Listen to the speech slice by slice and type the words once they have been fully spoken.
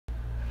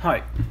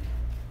Hi.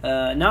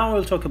 Now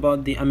we'll talk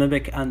about the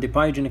amebic and the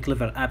pyogenic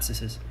liver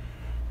abscesses.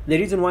 The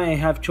reason why I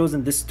have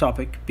chosen this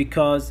topic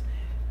because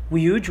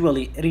we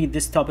usually read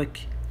this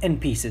topic in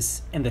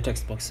pieces in the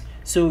textbooks.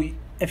 So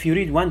if you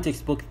read one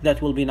textbook,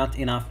 that will be not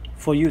enough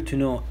for you to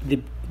know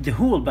the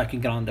whole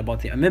background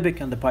about the amebic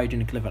and the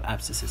pyogenic liver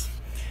abscesses.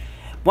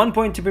 One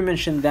point to be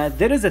mentioned that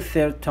there is a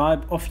third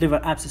type of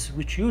liver abscess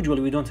which usually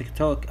we don't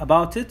talk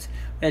about it.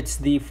 It's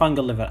the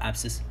fungal liver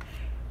abscess.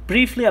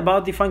 Briefly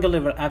about the fungal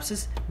liver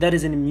abscess, that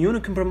is an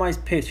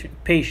immunocompromised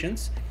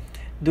patients,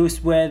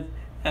 those with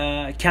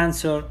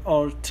cancer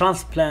or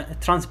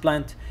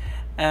transplant,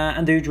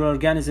 and the usual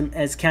organism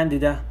is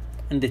Candida,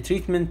 and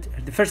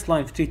the first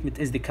line of treatment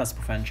is the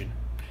caspofungin.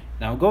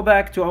 Now go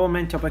back to our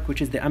main topic,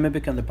 which is the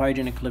amebic and the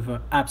pyogenic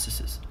liver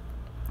abscesses.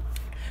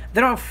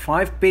 There are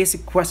 5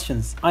 basic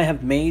questions I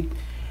have made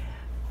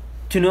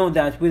to know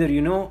that whether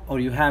you know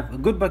or you have a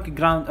good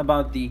background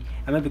about the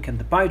amebic and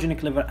the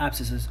pyogenic liver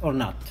abscesses or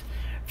not.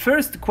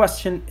 First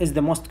question is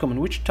the most common.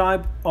 Which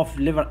type of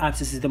liver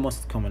abscess is the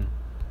most common?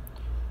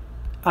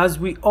 As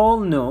we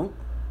all know,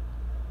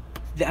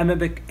 the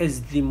amebic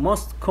is the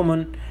most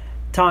common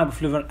type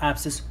of liver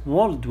abscess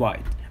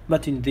worldwide,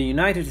 but in the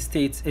United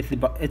States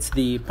it's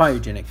the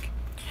pyogenic.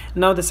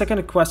 Now the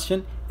second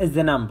question is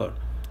the number,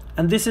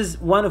 and this is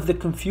one of the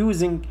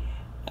confusing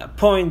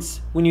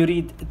points when you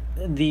read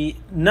the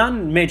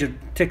non-major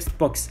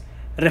textbooks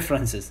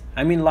references.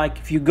 I mean, like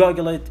if you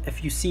Google it,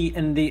 if you see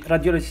in the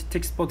radiology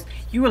textbooks,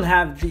 you will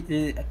have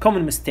the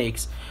common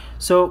mistakes.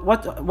 So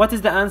what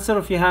is the answer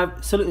if you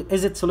have,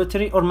 is it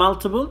solitary or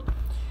multiple?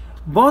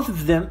 Both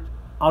of them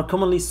are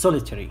commonly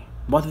solitary.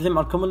 But the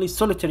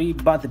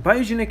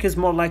pyogenic is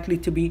more likely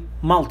to be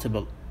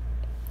multiple.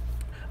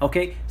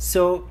 Okay,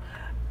 so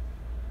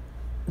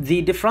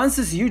the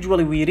differences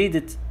usually we read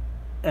it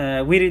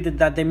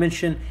that they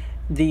mention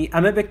the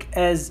amebic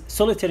as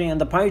solitary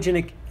and the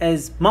pyogenic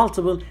as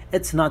multiple.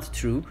 It's not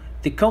true.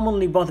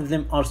 Commonly both of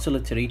them are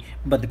solitary,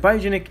 but the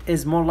pyogenic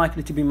is more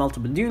likely to be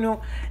multiple. Do you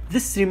know,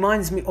 this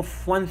reminds me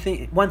of one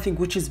thing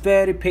which is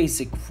very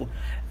basic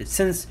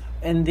since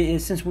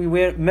we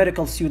were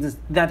medical students,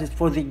 that is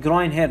for the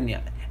groin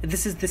hernia.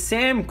 This is the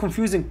same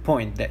confusing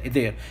point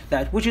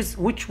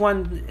which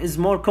one is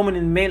more common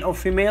in male or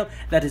female,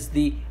 that is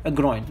the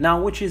groin. Now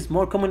which is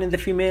more common in the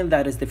female,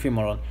 that is the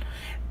femoral.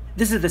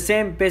 This is the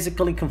same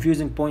basically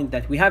confusing point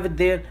that we have it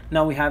there.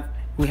 Now we have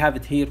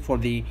it here for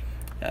the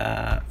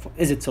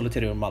is it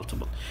solitary or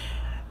multiple.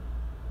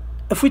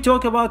 If we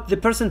talk about the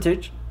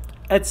percentage,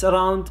 it's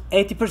around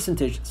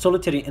 80%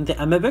 solitary in the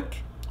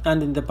amebic,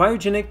 and in the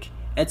pyogenic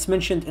it's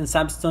mentioned in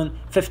Sabston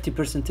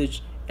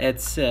 50%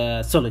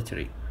 it's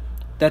solitary.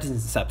 That is in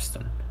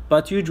Sabston,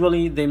 but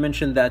usually they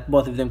mention that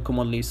both of them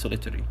commonly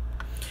solitary.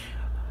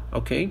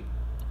 Okay,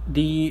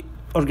 the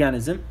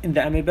organism in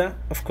the amoeba,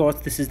 of course,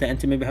 this is the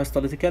Entamoeba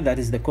histolytica, that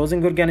is the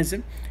causing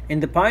organism. In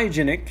the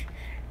pyogenic,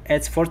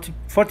 it's 40%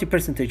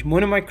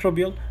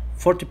 monomicrobial,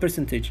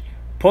 40%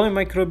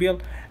 polymicrobial,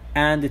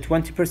 and the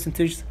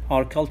 20%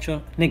 are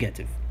culture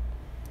negative.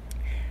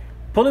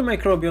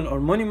 Polymicrobial or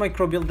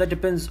monomicrobial, that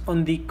depends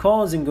on the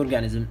causing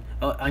organism.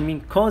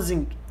 The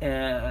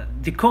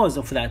cause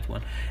of that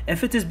one.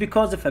 If it is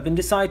because of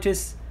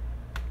appendicitis,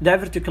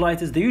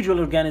 diverticulitis, the usual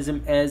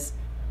organism is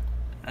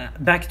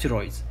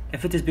bacteroids.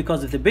 If it is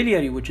because of the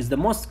biliary, which is the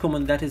most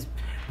common, that is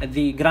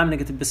the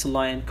gram-negative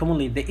bacilli, and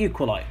commonly the E.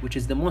 coli, which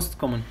is the most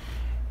common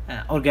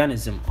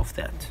organism of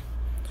that.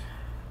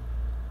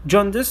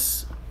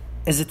 Jaundice,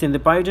 is it in the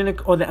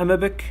pyogenic or the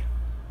amebic?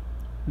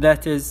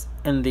 That is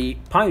in the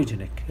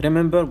pyogenic.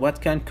 Remember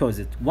what can cause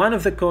it. One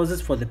of the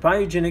causes for the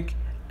pyogenic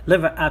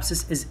liver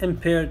abscess is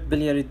impaired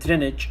biliary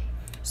drainage.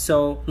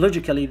 So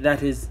logically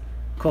that is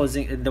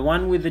causing, the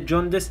one with the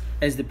jaundice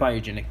is the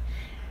pyogenic.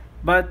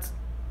 But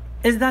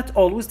is that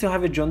always to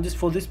have a jaundice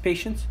for these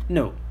patients?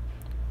 No.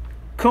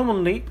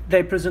 Commonly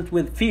they present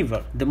with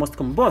fever. The most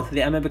common, both the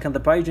amebic and the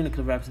pyogenic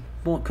liver abscess,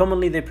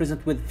 commonly they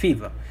present with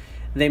fever.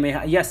 They may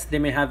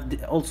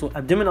have also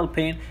abdominal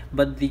pain,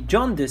 but the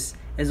jaundice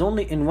is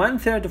only in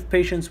 1/3 of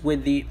patients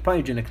with the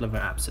pyogenic liver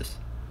abscess.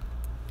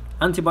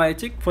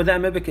 Antibiotic for the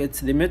amebic,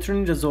 it's the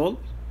metronidazole,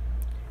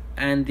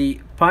 and the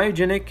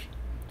pyogenic,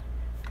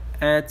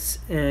 it's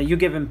you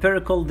give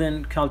empirical,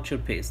 then culture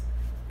paste.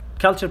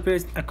 Culture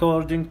paste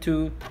according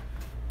to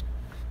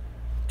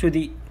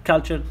the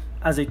culture,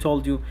 as I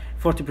told you,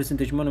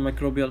 40%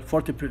 monomicrobial,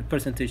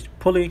 40%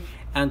 poly,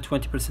 and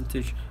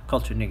 20%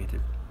 culture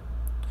negative.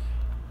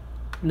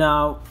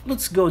 Now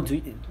let's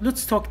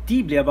talk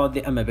deeply about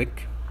the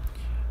amebic.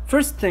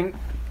 First thing,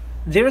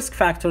 the risk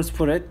factors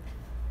for it,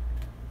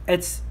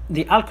 it's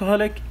the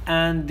alcoholic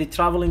and the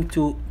traveling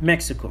to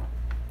Mexico.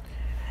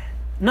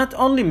 Not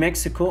only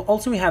Mexico,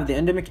 also we have the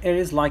endemic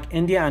areas like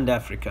India and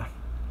Africa.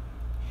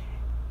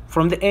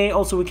 From the A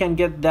also we can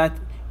get that,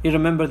 you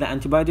remember the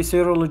antibody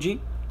serology,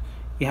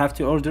 you have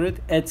to order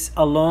it. It's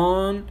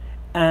alone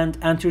and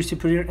anterior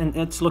superior in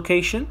its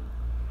location.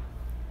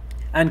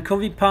 And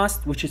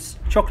Covipast, which is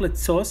chocolate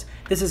sauce,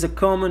 this is a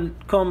common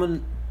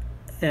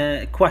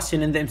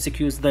question in the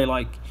MCQs. They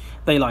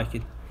like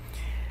it.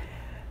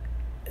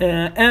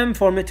 M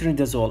for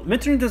metronidazole.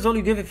 Metronidazole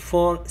you give it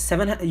for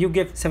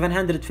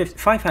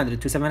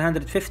 500 to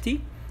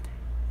 750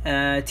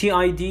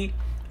 TID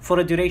for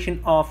a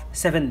duration of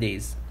 7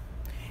 days.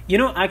 You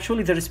know,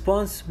 actually the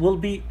response will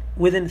be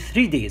within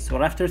 3 days,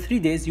 or after 3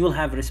 days you will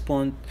have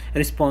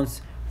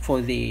response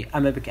for the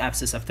amebic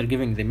abscess after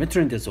giving the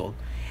metronidazole.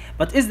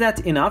 But is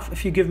that enough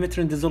if you give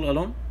metronidazole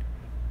alone?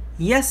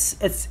 Yes,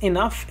 it's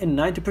enough in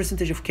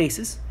 90% of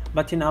cases,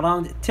 but in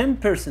around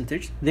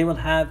 10% they will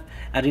have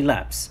a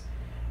relapse.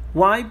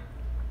 Why?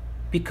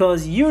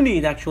 Because you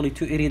need actually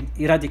to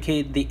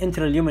eradicate the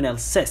intraluminal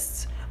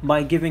cysts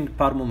by giving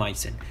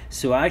parmomycin.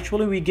 So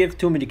actually we give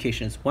two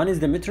medications. One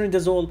is the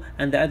metronidazole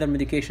and the other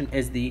medication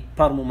is the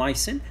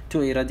parmomycin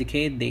to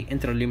eradicate the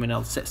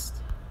intraluminal cyst.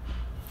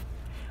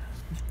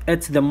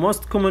 It's the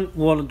most common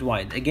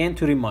worldwide. Again,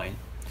 to remind,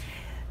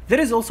 there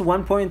is also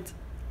one point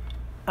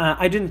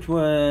I didn't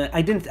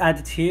add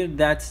it here,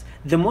 that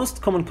the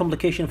most common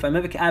complication of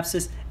amebic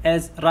abscess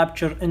is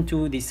rupture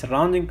into the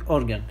surrounding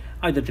organ,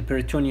 either the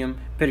peritoneum,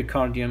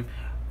 pericardium,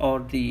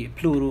 or the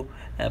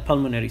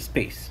pleuropulmonary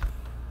space.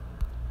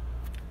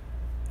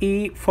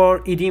 E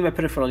for edema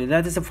peripherally.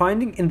 That is a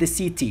finding in the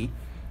CT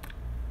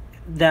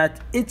that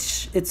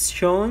it's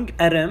showing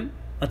a REM,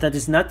 but that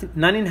is not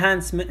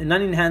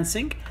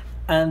non-enhancing,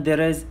 and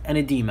there is an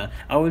edema.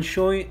 I will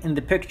show you in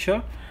the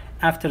picture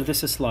after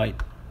this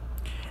slide.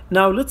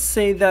 Now let's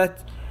say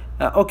that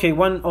the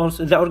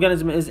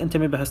organism is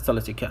Entamoeba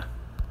histolytica.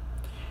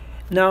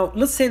 Now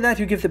let's say that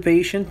you give the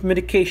patient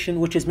medication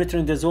which is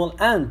metronidazole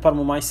and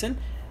parmomycin,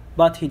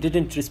 but he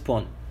didn't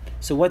respond.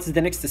 So what is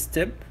the next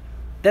step?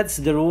 That's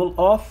the rule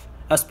of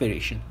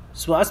aspiration.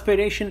 So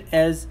aspiration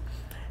is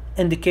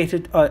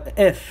indicated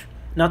if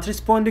not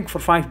responding for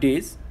 5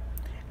 days,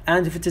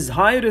 and if it is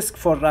high risk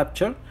for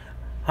rupture,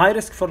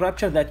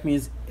 that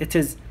means it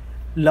is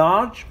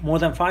large, more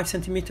than 5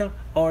 centimeters,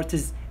 or it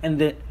is in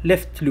the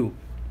left loop.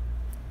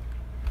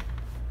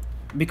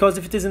 Because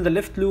if it is in the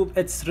left loop,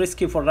 it's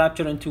risky for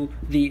rupture into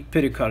the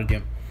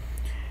pericardium.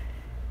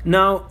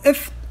 Now,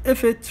 if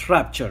it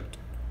ruptured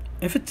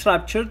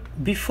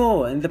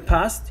before in the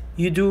past,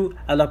 you do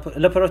a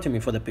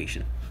laparotomy for the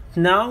patient.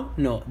 Now,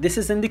 no, this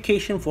is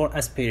indication for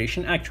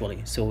aspiration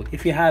actually. So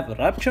if you have a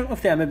rupture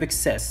of the amebic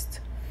cyst,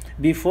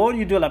 before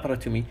you do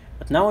laparotomy,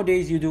 but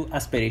nowadays you do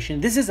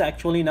aspiration. This is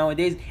actually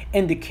nowadays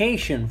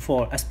indication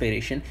for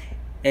aspiration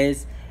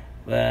is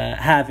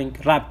having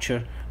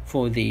rupture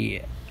for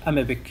the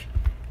amebic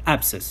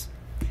abscess.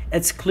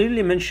 It's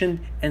clearly mentioned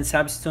in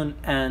Sabston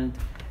and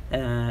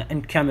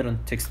in Cameron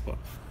textbook.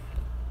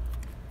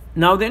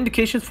 Now the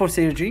indications for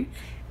surgery: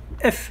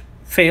 if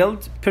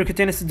failed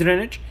percutaneous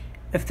drainage,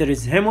 if there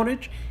is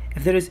hemorrhage,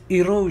 if there is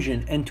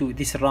erosion into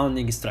the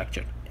surrounding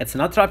structure. It's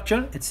not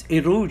rupture, it's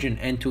erosion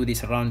into the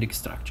surrounding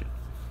structure.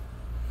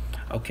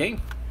 Okay.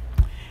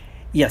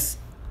 Yes,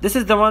 this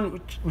is the one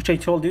which I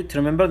told you to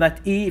remember, that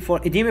E for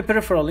edema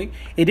peripherally.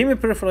 Edema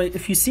peripherally,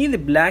 if you see the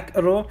black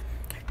arrow,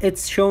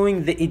 it's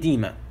showing the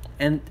edema,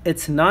 and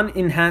it's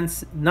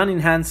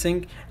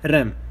non-enhancing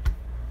REM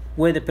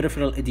with the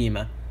peripheral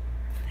edema.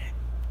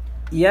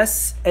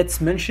 Yes, it's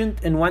mentioned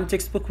in one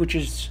textbook which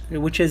is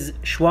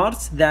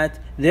Schwartz, that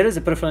there is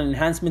a peripheral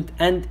enhancement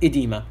and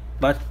edema,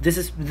 but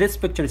this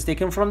picture is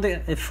taken from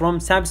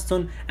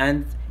Sabston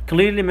and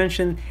clearly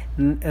mentioned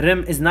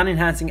REM is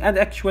non-enhancing, and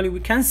actually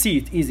we can see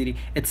it easily.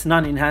 It's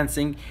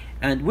non-enhancing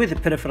and with a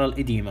peripheral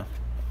edema.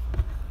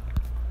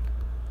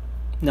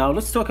 Now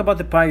let's talk about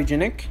the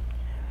pyogenic.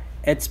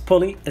 It's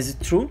poly. Is it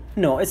true?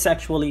 No, it's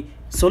actually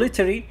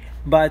solitary,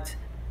 but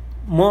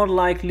more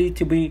likely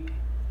to be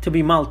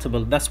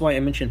multiple. That's why I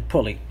mentioned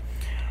poly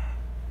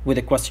with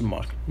a question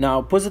mark.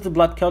 Now positive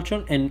blood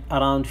culture in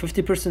around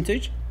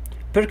 50%.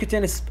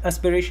 Percutaneous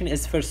aspiration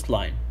is first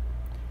line.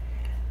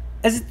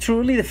 Is it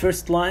truly the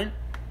first line?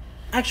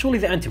 Actually,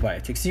 the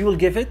antibiotics you will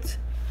give it,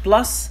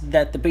 plus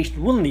that the patient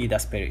will need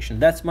aspiration.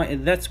 That's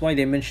why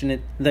they mention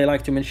it. They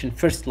like to mention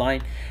first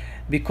line,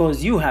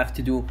 because you have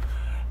to do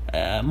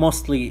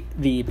mostly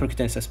the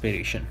percutaneous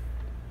aspiration.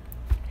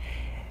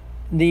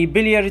 The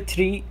biliary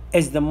tree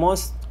is the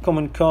most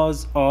common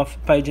cause of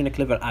pyogenic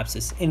liver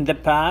abscess. In the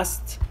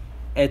past,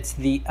 it's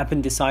the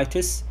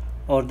appendicitis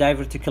or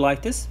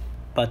diverticulitis,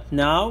 but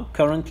now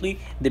currently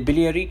the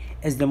biliary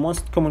is the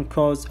most common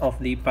cause of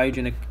the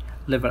pyogenic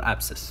liver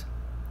abscess.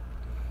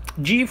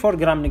 G for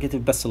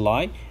gram-negative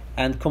bacilli,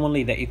 and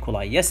commonly the E.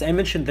 coli. Yes, I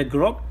mentioned the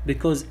group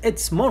because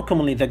it's more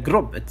commonly the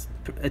group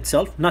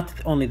itself, not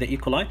only the E.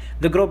 coli.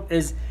 The group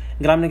is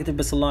gram-negative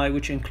bacilli,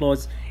 which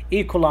includes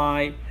E.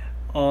 coli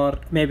or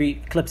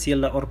maybe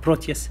Klebsiella or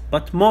Proteus,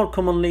 but more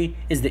commonly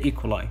is the E.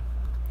 coli.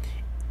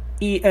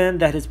 EN,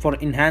 that is for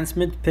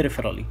enhancement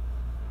peripherally.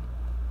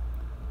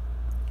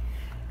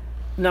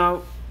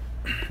 Now,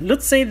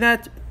 let's say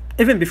that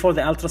even before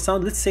the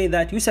ultrasound, let's say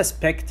that you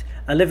suspect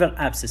a liver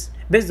abscess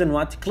based on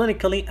what?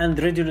 Clinically and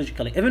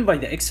radiologically, even by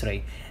the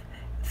X-ray.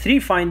 3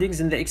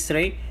 findings in the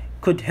X-ray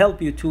could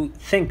help you to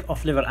think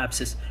of liver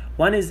abscess.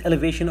 One is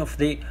elevation of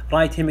the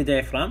right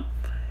hemidiaphragm,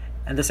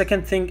 and the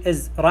second thing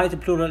is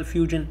right pleural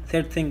effusion,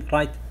 third thing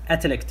right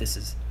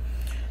atelectasis.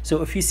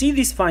 So if you see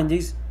these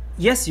findings,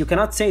 yes, you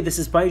cannot say this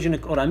is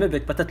pyogenic or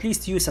amebic, but at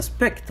least you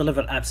suspect the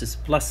liver abscess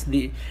plus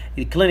the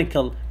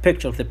clinical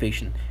picture of the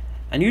patient.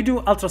 And you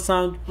do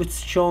ultrasound, which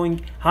is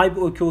showing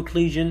hypoechoic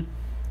lesion,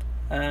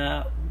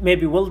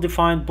 maybe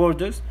well-defined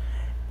borders.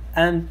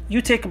 And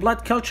you take a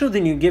blood culture,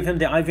 then you give him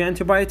the IV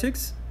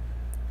antibiotics,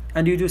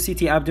 and you do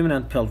CT abdomen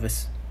and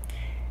pelvis.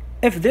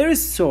 If there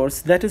is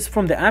source that is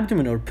from the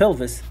abdomen or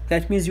pelvis,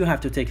 that means you have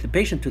to take the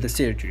patient to the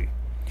surgery.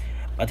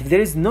 But if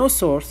there is no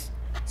source,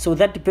 so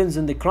that depends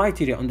on the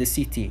criteria on the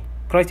CT,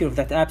 criteria of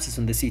that abscess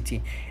on the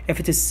CT. If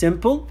it is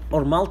simple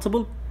or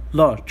multiple,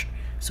 large,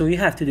 so you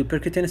have to do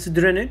percutaneous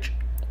drainage,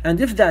 and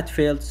if that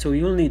failed, so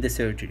you'll need the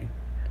surgery.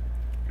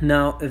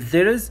 Now, if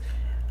there is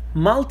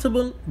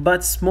multiple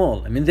but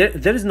small, I mean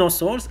there is no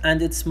source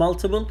and it's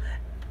multiple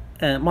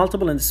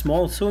and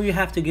small, so you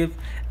have to give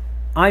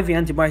IV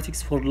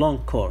antibiotics for long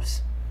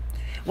course.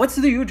 What's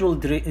the usual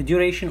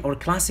duration or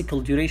classical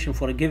duration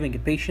for giving a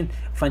patient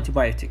of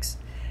antibiotics?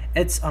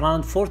 It's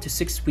around 4 to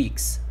 6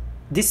 weeks.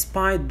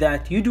 Despite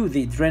that, you do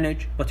the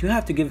drainage, but you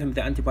have to give him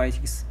the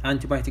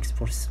antibiotics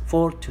for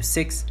 4 to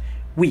 6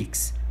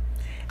 weeks.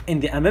 In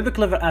the amebic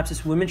liver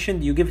abscess, we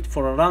mentioned you give it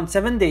for around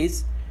 7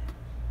 days,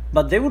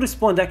 but they will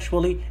respond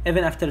actually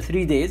even after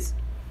 3 days.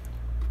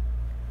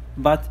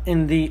 But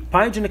in the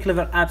pyogenic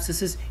liver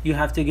abscesses, you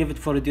have to give it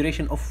for a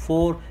duration of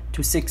 4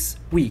 to 6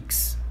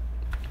 weeks.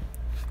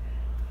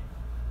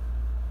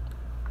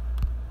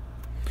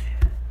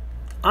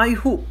 I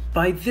hope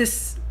by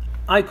this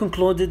I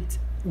concluded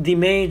the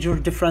major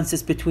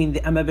differences between the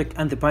amebic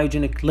and the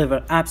pyogenic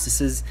liver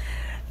abscesses.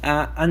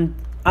 And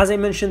as I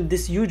mentioned,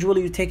 this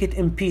usually you take it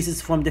in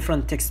pieces from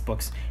different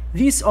textbooks.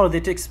 These are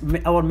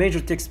the our major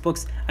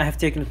textbooks. I have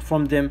taken it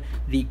from them: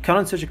 the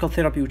Current Surgical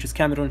Therapy, which is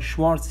Cameron,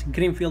 Schwartz,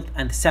 Greenfield,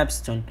 and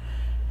Sabston.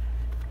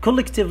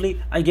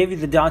 Collectively, I gave you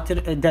the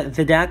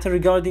data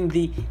regarding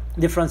the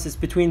differences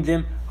between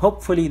them.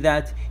 Hopefully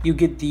that you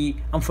get the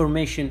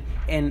information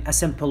in a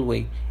simple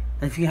way.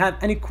 And if you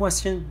have any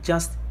question,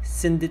 just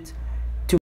send it